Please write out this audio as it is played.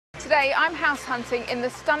Today I'm house hunting in the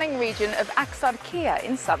stunning region of Axarquia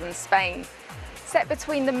in southern Spain. Set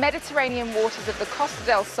between the Mediterranean waters of the Costa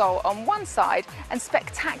del Sol on one side and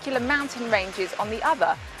spectacular mountain ranges on the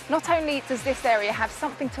other, not only does this area have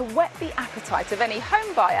something to whet the appetite of any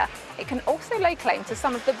home buyer, it can also lay claim to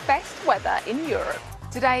some of the best weather in Europe.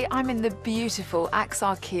 Today I'm in the beautiful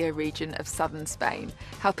Axarquia region of southern Spain,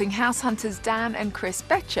 helping house hunters Dan and Chris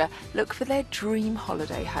Betcher look for their dream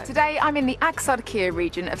holiday home. Today I'm in the Axarquia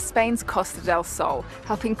region of Spain's Costa del Sol,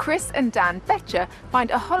 helping Chris and Dan Betcher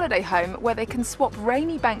find a holiday home where they can swap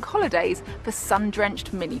rainy bank holidays for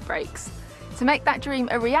sun-drenched mini breaks. To make that dream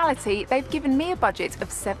a reality, they've given me a budget of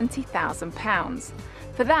 £70,000.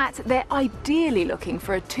 For that, they're ideally looking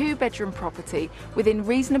for a two-bedroom property within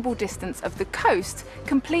reasonable distance of the coast,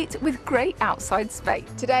 complete with great outside space.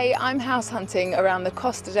 Today, I'm house hunting around the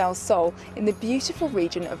Costa del Sol in the beautiful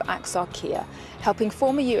region of Axarquia, helping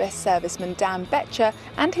former US serviceman Dan Betcher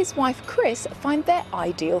and his wife Chris find their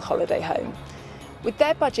ideal holiday home. With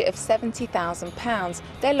their budget of £70,000,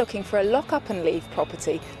 they're looking for a lock-up and leave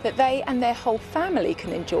property that they and their whole family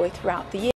can enjoy throughout the year.